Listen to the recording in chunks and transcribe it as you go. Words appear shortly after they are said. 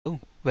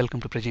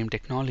Welcome to Prajim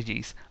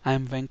Technologies. I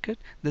am Venkat.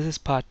 This is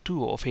part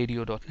 2 of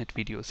ADO.NET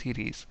video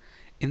series.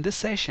 In this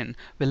session,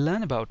 we'll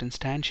learn about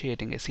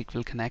instantiating a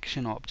SQL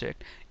connection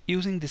object.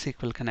 Using the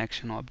SQL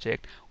connection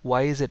object,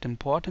 why is it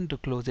important to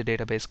close a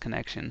database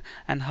connection,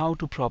 and how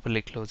to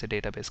properly close a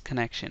database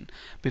connection.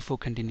 Before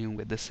continuing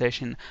with this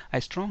session, I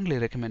strongly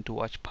recommend to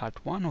watch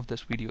part 1 of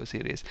this video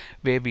series,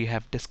 where we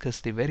have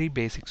discussed the very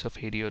basics of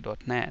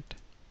ADO.NET.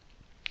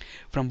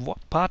 From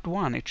part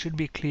 1, it should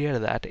be clear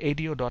that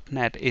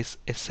ADO.NET is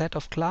a set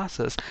of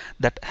classes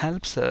that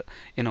helps a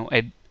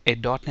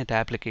 .NET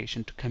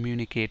application to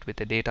communicate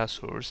with a data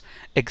source,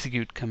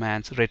 execute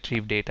commands,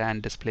 retrieve data,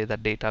 and display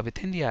that data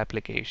within the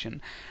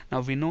application.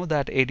 Now we know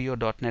that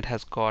ADO.NET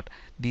has got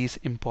these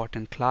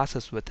important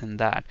classes within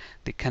that: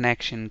 the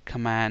connection,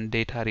 command,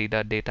 data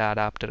reader, data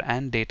adapter,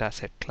 and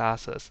dataset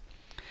classes.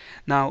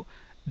 Now,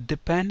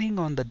 depending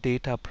on the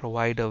data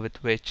provider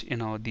with which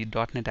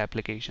the .NET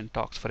application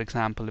talks, for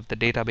example, if the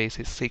database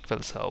is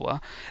SQL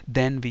Server,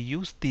 then we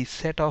use the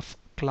set of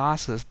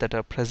classes that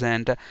are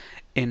present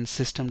in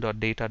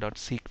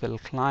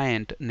system.data.sql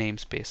client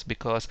namespace,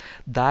 because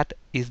that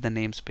is the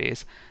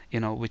namespace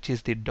which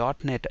is the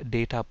 .NET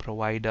data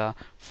provider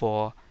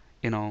for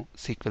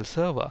SQL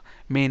Server,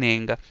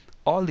 meaning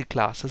all the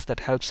classes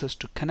that helps us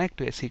to connect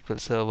to a SQL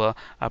Server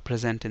are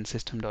present in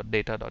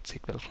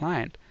system.data.sql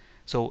client.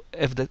 So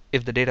if the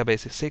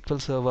database is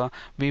SQL Server,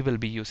 we will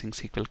be using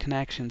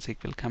SqlConnection,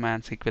 SQL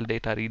Command, SQL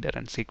Data Reader,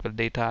 and SQL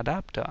Data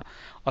Adapter.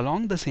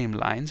 Along the same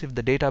lines, if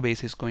the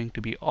database is going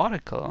to be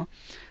Oracle,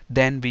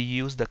 then we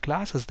use the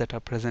classes that are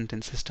present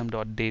in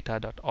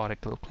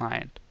system.data.oracle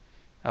client.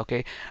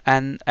 Okay,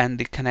 and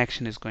the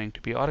connection is going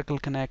to be Oracle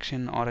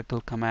Connection,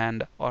 Oracle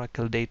Command,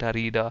 Oracle Data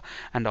Reader,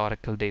 and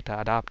Oracle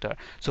Data Adapter.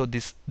 So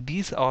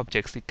these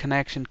objects, the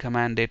connection,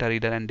 command, data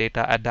reader, and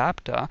data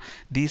adapter,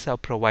 these are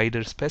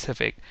provider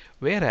specific,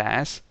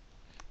 whereas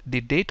the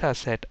data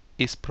set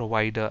is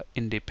provider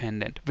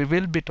independent. We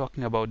will be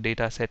talking about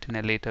data set in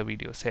a later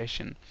video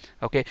session.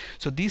 Okay,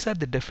 so these are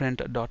the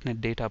different .NET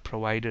data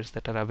providers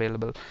that are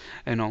available.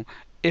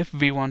 If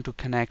we want to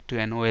connect to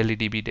an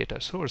OLEDB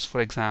data source,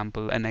 for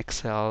example an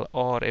Excel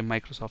or a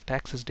Microsoft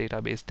Access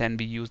database, then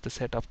we use the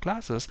set of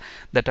classes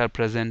that are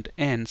present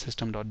in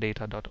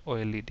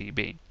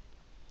system.data.oledb.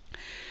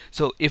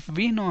 So if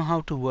we know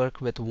how to work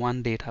with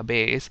one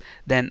database,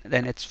 then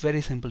it's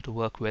very simple to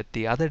work with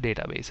the other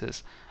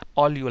databases.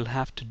 All you will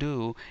have to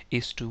do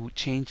is to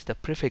change the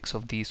prefix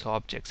of these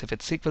objects. If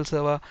it's SQL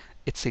Server,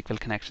 it's SQL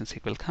Connection,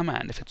 SQL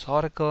Command. If it's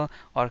Oracle,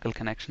 Oracle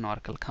Connection,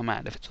 Oracle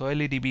Command. If it's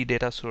OLEDB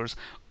data source,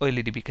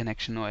 OLEDB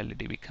Connection,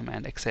 OLEDB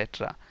Command,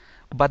 etc.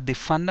 But the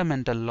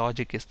fundamental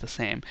logic is the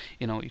same.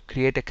 You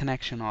create a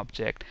connection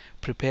object,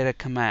 prepare a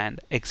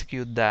command,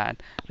 execute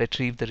that,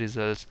 retrieve the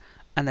results,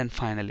 and then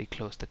finally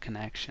close the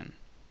connection.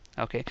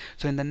 Okay,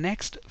 so in the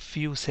next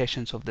few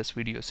sessions of this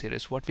video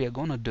series, what we are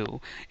going to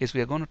do is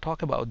we are going to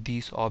talk about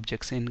these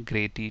objects in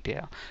great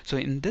detail. So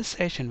in this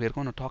session, we are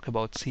going to talk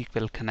about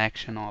SQL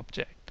connection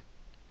object.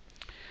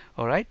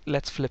 Alright,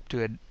 let's flip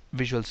to a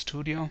Visual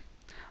Studio.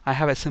 I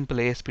have a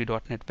simple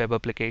ASP.NET web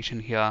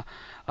application here.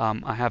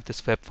 I have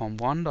this web form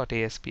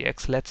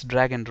 1.aspx. Let's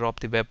drag and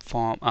drop the web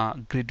form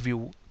grid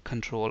view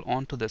control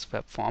onto this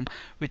web form,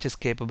 which is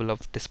capable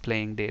of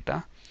displaying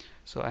data.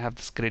 So I have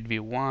this grid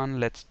view 1.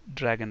 Let's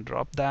drag and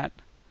drop that,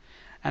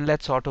 and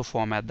let's auto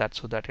format that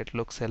so that it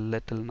looks a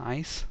little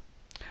nice.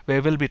 We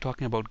will be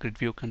talking about grid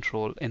view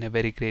control in a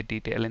very great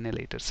detail in a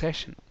later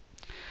session.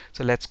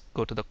 So let's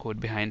go to the code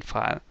behind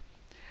file.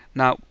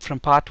 Now from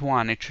part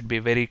 1, it should be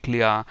very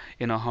clear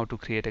how to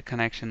create a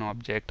connection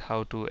object,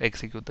 how to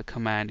execute the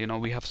command.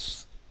 We have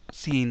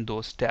seen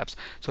those steps.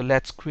 So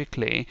let's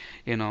quickly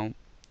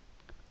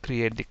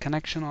create the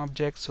connection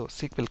object. So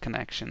SQL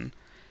connection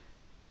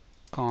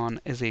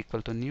con is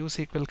equal to new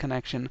SQL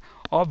connection.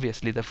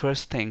 Obviously the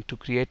first thing to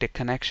create a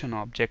connection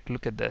object,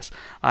 look at this.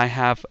 I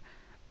have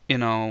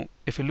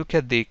if you look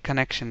at the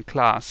connection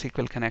class,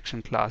 SQL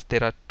connection class,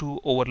 there are two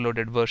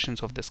overloaded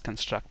versions of this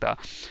constructor.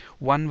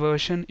 One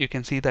version, you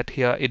can see that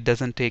here it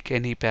doesn't take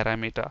any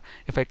parameter.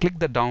 If I click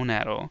the down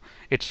arrow,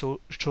 it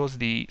shows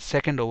the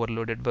second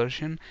overloaded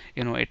version.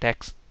 It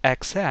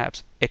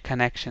accepts a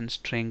connection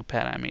string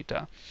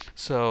parameter.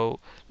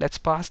 So let's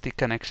pass the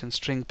connection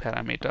string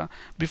parameter.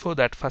 Before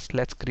that, first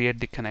let's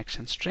create the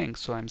connection string.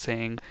 So I'm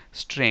saying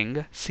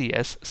string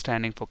CS,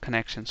 standing for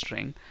connection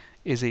string,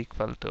 is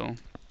equal to.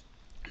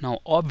 Now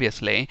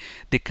obviously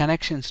the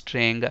connection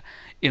string,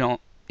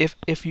 if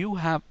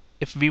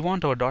we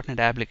want our .NET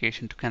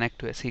application to connect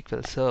to a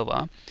SQL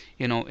Server,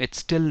 it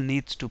still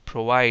needs to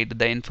provide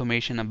the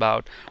information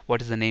about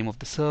what is the name of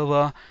the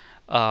server,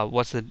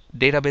 what's the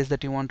database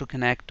that you want to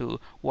connect to,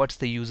 what's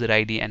the user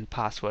ID and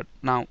password.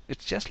 Now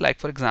it's just like,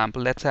 for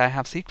example, let's say I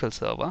have SQL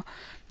Server.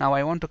 Now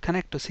I want to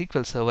connect to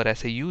SQL Server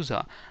as a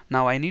user.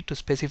 Now I need to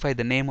specify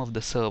the name of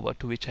the server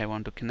to which I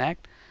want to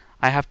connect.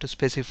 I have to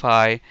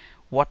specify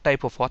what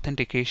type of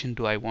authentication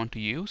do I want to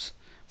use.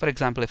 For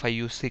example, if I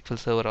use SQL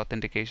Server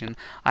authentication,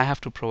 I have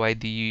to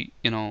provide the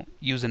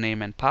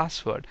username and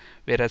password,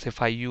 whereas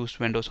if I use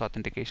Windows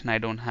authentication, I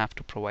don't have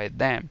to provide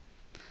them.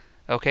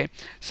 Okay,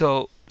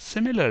 so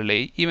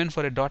similarly, even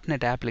for a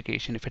 .NET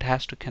application, if it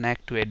has to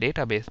connect to a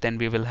database, then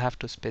we will have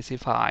to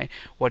specify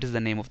what is the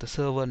name of the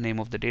server, name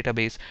of the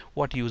database,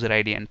 what user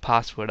ID and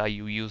password are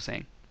you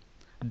using,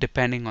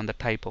 depending on the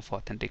type of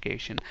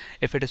authentication.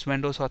 If it is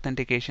Windows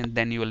authentication,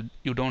 then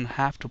you don't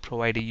have to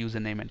provide a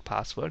username and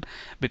password,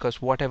 because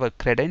whatever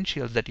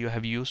credentials that you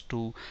have used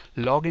to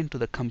log into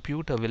the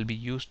computer will be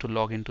used to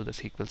log into the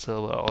SQL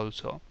Server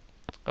also.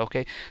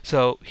 Okay,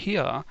 so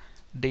here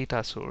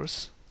data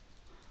source,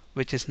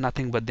 which is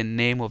nothing but the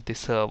name of the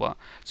server.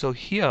 So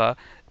here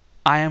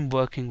I am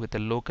working with a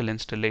local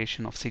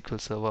installation of SQL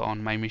Server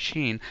on my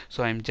machine,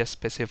 so I'm just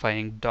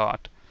specifying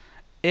dot.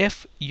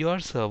 If your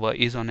server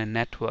is on a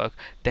network,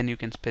 then you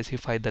can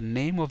specify the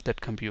name of that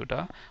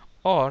computer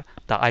or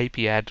the IP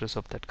address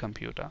of that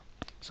computer.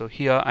 So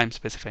here I'm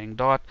specifying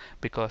dot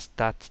because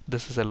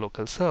this is a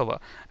local server,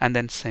 and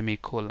then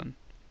semicolon.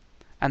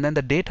 And then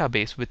the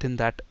database within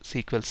that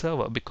SQL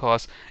Server,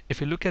 because if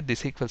you look at the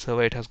SQL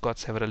Server, it has got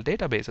several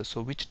databases.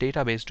 So which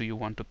database do you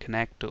want to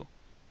connect to?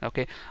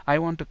 Okay, I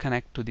want to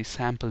connect to the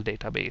sample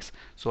database.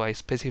 So I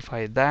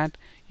specify that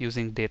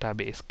using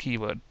database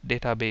keyword.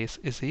 Database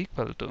is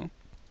equal to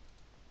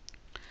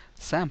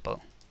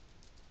sample,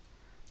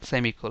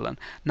 semicolon.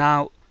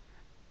 Now,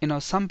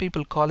 some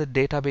people call it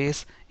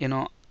database.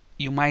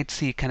 You might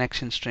see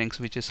connection strings,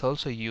 which is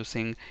also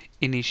using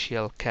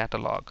initial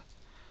catalog.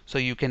 So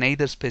you can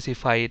either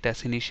specify it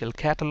as initial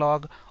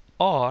catalog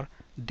or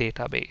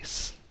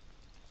database.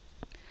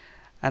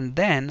 And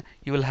then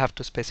you will have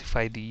to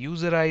specify the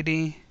user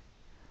ID,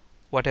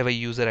 whatever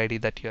user ID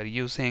that you are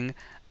using,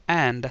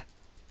 and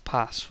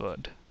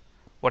password,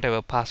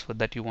 whatever password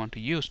that you want to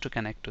use to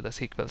connect to the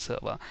SQL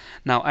Server.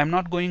 Now, I'm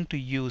not going to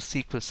use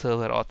SQL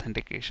Server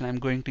authentication. I'm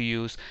going to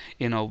use,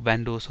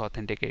 Windows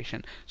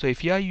authentication. So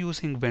if you are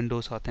using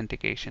Windows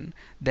authentication,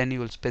 then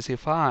you will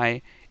specify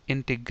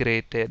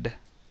integrated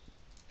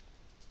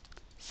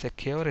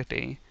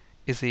security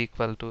is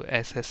equal to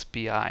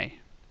SSPI.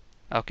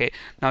 Okay,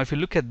 now if you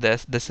look at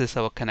this is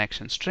our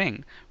connection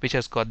string, which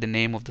has got the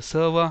name of the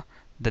server,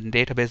 the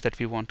database that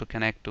we want to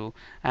connect to,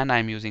 and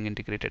I'm using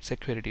integrated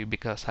security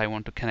because I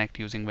want to connect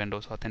using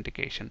Windows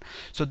authentication.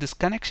 So this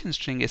connection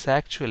string is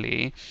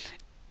actually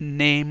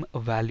name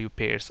value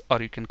pairs,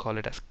 or you can call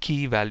it as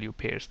key value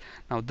pairs.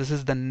 Now this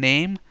is the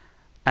name,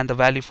 and the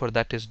value for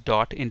that is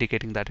dot,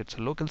 indicating that it's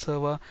a local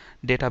server.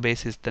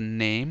 Database is the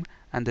name,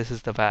 and this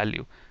is the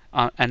value,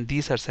 and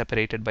these are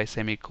separated by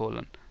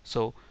semicolon.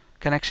 So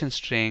connection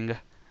string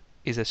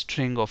is a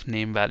string of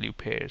name value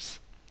pairs.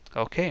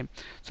 Okay,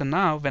 so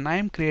now when I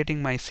am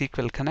creating my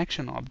SQL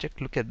connection object,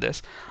 look at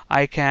this.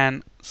 I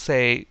can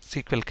say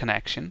SQL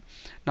connection.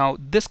 Now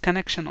this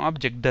connection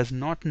object does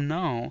not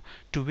know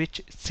to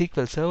which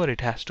SQL server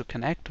it has to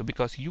connect to,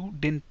 because you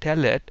didn't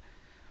tell it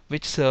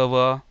which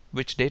server,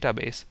 which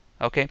database.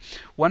 Okay,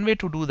 one way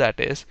to do that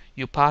is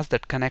you pass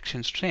that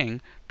connection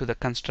string to the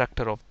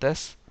constructor of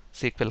this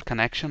SQL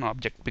connection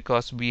object,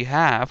 because we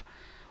have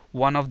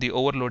one of the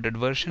overloaded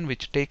version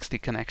which takes the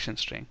connection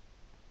string.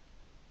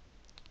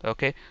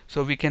 Okay,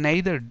 so we can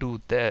either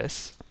do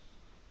this,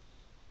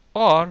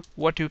 or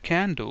what you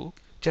can do,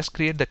 just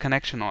create the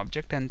connection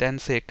object and then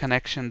say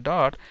connection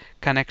dot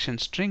connection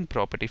string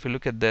property. If you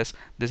look at this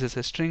is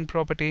a string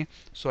property,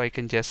 so I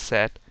can just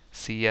set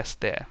CS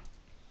there.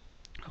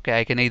 Okay,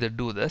 I can either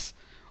do this,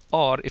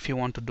 or if you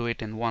want to do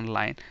it in one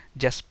line,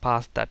 just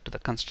pass that to the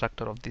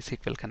constructor of the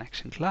SQL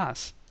connection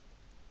class.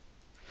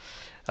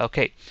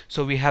 Okay,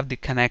 so we have the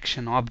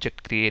connection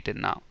object created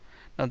now.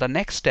 Now the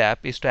next step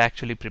is to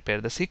actually prepare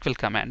the SQL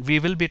command. We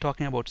will be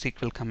talking about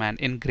SQL command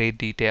in great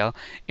detail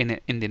in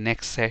the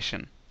next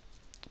session.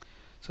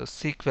 So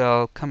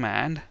SQL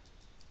command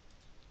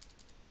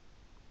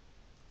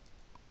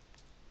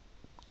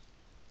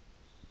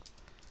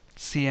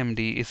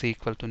cmd is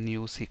equal to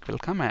new SQL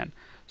command.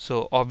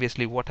 So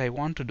obviously what I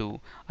want to do,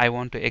 I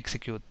want to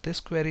execute this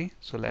query.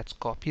 So let's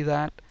copy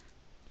that.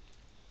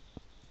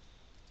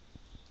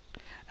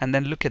 And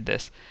then look at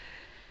this.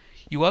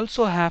 You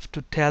also have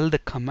to tell the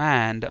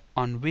command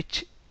on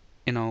which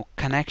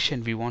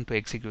connection we want to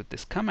execute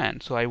this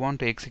command. So I want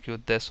to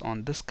execute this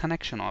on this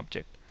connection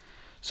object.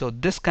 So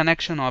this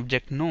connection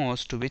object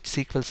knows to which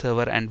SQL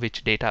server and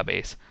which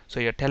database. So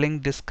you're telling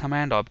this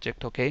command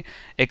object, okay,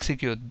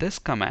 execute this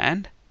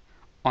command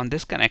on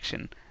this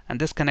connection, and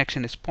this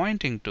connection is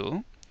pointing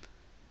to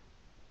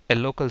a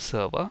local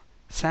server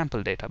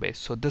sample database.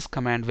 So this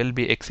command will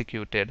be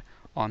executed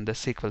on the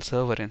SQL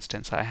server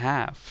instance I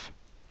have.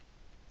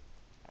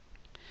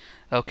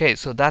 Okay,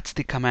 so that's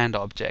the command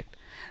object.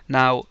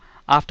 Now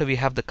after we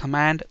have the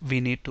command, we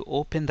need to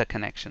open the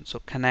connection.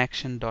 So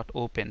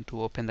connection.open.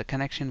 To open the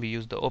connection, we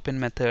use the open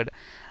method,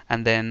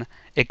 and then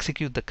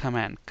execute the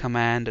command,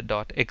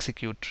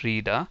 command.execute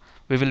reader.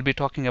 We will be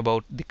talking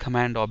about the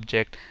command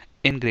object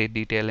in great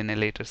detail in a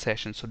later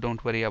session, so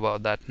don't worry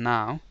about that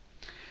now.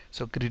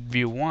 So grid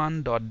view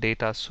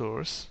 1.data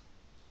source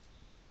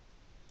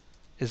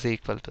is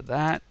equal to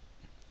that,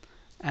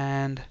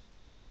 and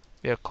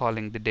we are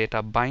calling the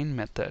data bind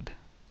method.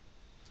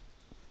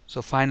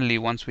 So finally,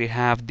 once we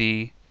have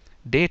the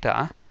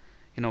data,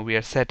 we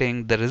are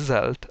setting the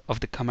result of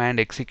the command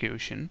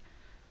execution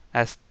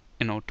as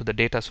to the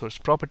data source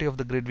property of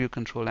the grid view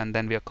control, and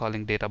then we are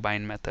calling data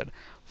bind method.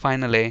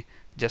 Finally,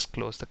 just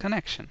close the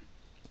connection.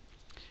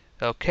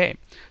 Okay,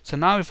 so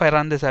now if I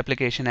run this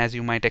application, as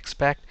you might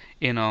expect,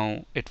 it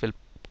will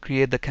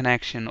create the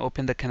connection,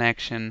 open the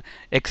connection,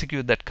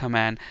 execute that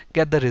command,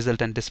 get the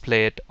result, and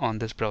display it on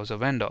this browser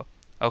window.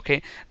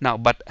 Okay, now,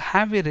 but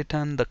have we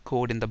written the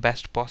code in the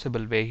best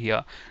possible way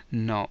here?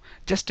 No.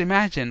 Just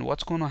imagine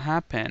what's going to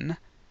happen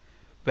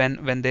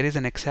when there is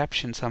an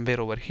exception somewhere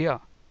over here.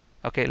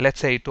 Okay, let's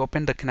say it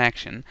opened the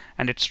connection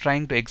and it's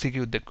trying to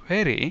execute the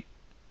query,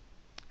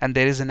 and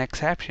there is an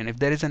exception. If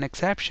there is an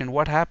exception,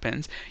 what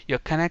happens? Your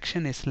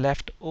connection is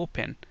left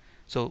open.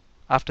 So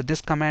after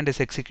this command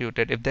is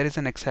executed, if there is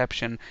an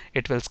exception,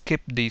 it will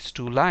skip these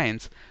two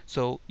lines.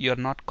 So you're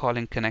not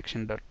calling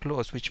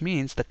connection.close, which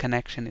means the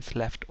connection is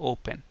left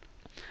open.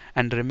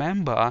 And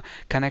remember,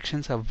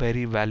 connections are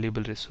very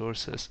valuable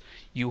resources.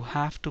 You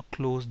have to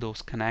close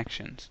those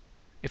connections.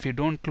 If you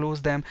don't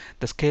close them,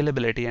 the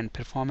scalability and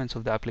performance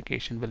of the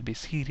application will be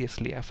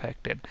seriously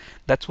affected.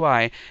 That's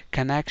why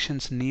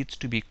connections needs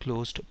to be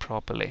closed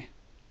properly.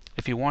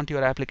 If you want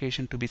your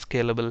application to be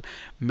scalable,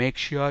 make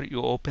sure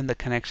you open the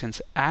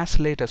connections as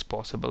late as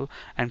possible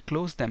and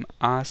close them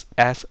as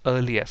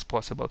early as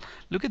possible.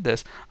 Look at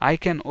this. I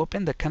can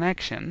open the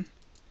connection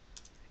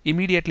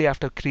immediately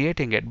after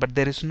creating it, but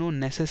there is no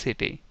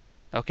necessity.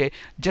 Okay,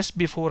 just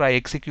before I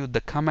execute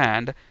the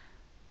command,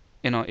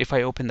 if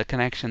I open the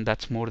connection,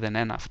 that's more than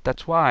enough.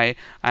 That's why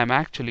I'm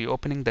actually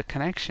opening the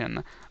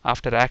connection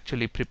after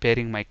actually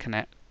preparing my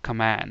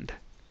command.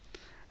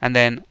 And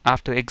then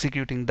after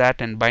executing that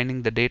and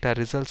binding the data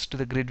results to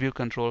the grid view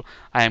control,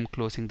 I am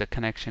closing the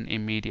connection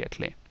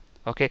immediately.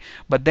 Okay,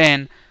 but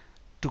then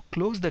to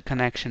close the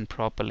connection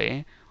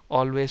properly,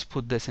 always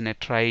put this in a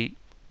try,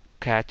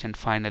 catch, and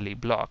finally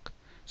block.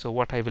 So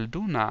what I will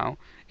do now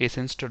is,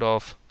 instead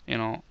of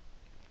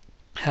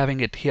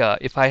having it here,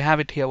 if I have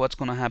it here, what's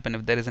going to happen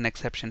if there is an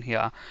exception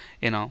here?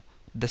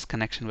 This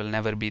connection will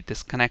never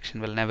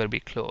be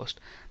closed.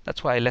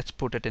 That's why let's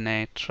put it in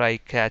a try,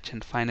 catch,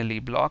 and finally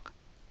block.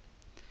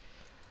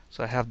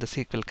 So I have the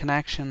SQL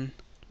connection.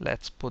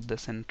 Let's put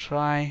this in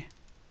try.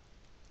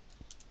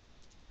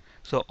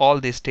 So all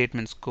these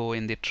statements go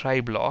in the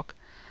try block,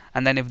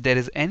 and then if there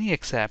is any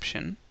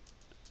exception,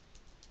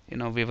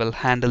 we will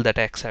handle that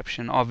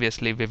exception.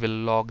 Obviously, we will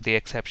log the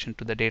exception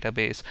to the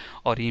database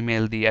or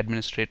email the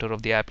administrator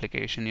of the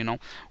application,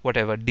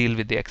 whatever, deal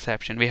with the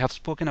exception. We have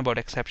spoken about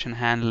exception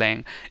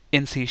handling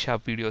in C#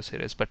 video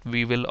series, but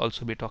we will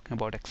also be talking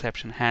about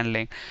exception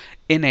handling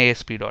in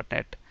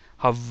ASP.NET,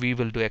 how we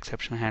will do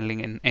exception handling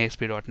in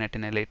ASP.NET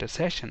in a later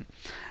session.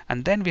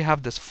 And then we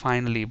have this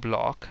finally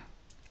block.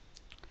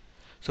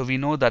 So we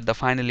know that the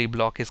finally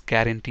block is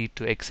guaranteed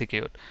to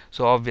execute.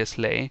 So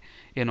obviously,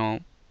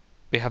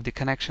 we have the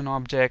connection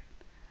object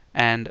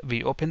and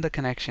we open the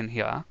connection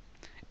here.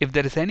 If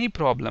there is any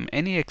problem,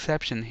 any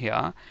exception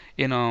here,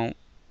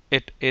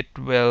 it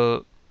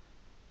will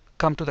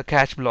come to the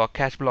catch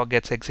block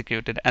gets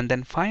executed, and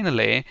then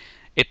finally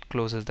it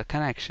closes the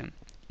connection.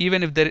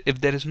 Even if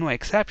there is no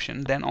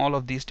exception, then all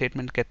of these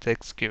statements get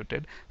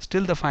executed.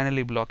 Still the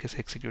finally block is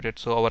executed,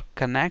 so our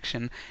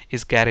connection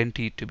is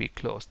guaranteed to be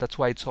closed. That's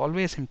why it's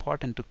always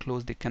important to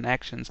close the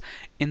connections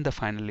in the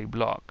finally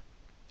block.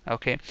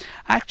 Okay,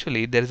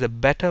 actually there is a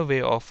better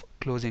way of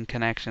closing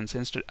connections.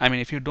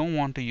 If you don't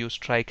want to use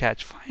try,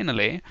 catch,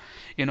 finally,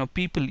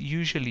 people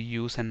usually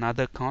use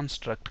another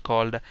construct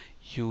called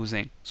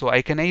using. So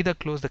I can either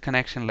close the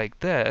connection like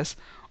this,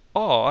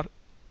 or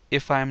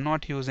if I'm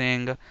not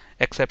using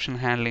exception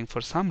handling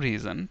for some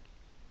reason,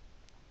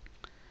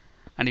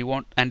 and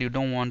you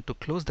don't want to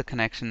close the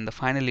connection in the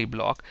finally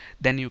block,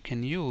 then you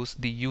can use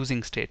the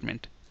using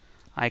statement.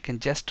 I can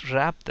just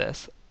wrap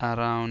this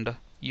around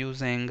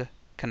using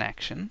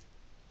connection,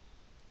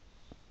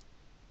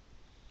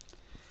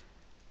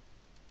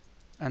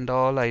 and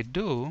all I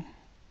do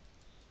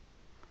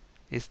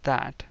is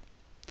that,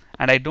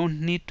 and I don't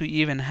need to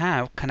even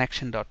have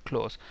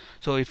connection.close.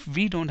 So if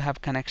we don't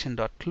have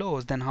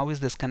connection.close, then how is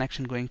this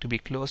connection going to be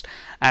closed?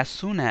 As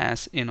soon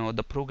as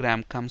the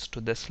program comes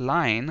to this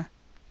line,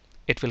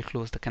 it will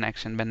close the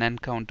connection. When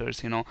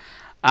encounters,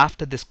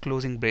 after this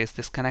closing brace,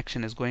 this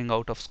connection is going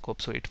out of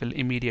scope, so it will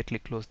immediately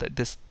close that.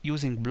 This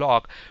using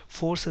block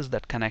forces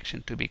that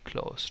connection to be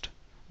closed.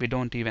 We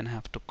don't even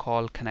have to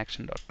call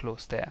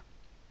connection.close there.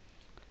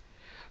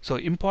 So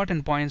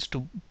important points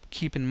to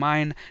keep in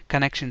mind: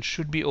 connection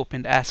should be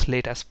opened as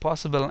late as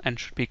possible and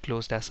should be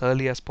closed as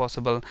early as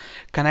possible.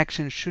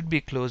 Connection should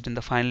be closed in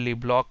the finally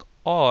block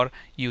or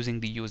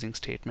using the using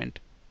statement.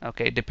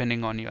 Okay,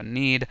 depending on your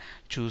need,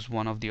 choose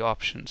one of the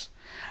options.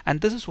 And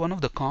this is one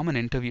of the common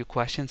interview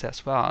questions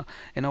as well.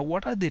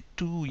 What are the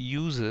two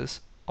uses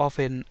of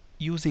an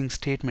using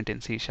statement in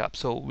C#?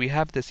 So we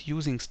have this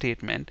using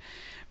statement.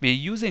 We're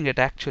using it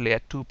actually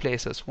at two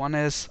places. One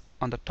is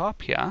on the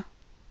top here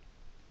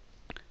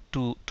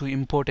to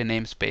import a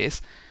namespace,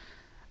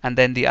 and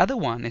then the other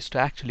one is to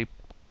actually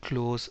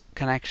close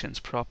connections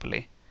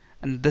properly.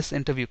 And this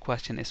interview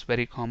question is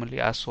very commonly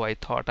asked, so I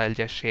thought I'll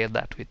just share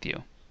that with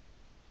you.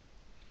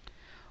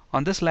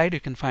 On this slide, you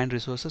can find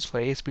resources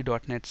for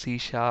ASP.NET, C#,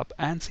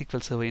 and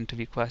SQL Server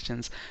interview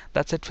questions.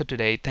 That's it for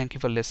today. Thank you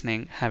for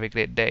listening. Have a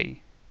great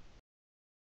day.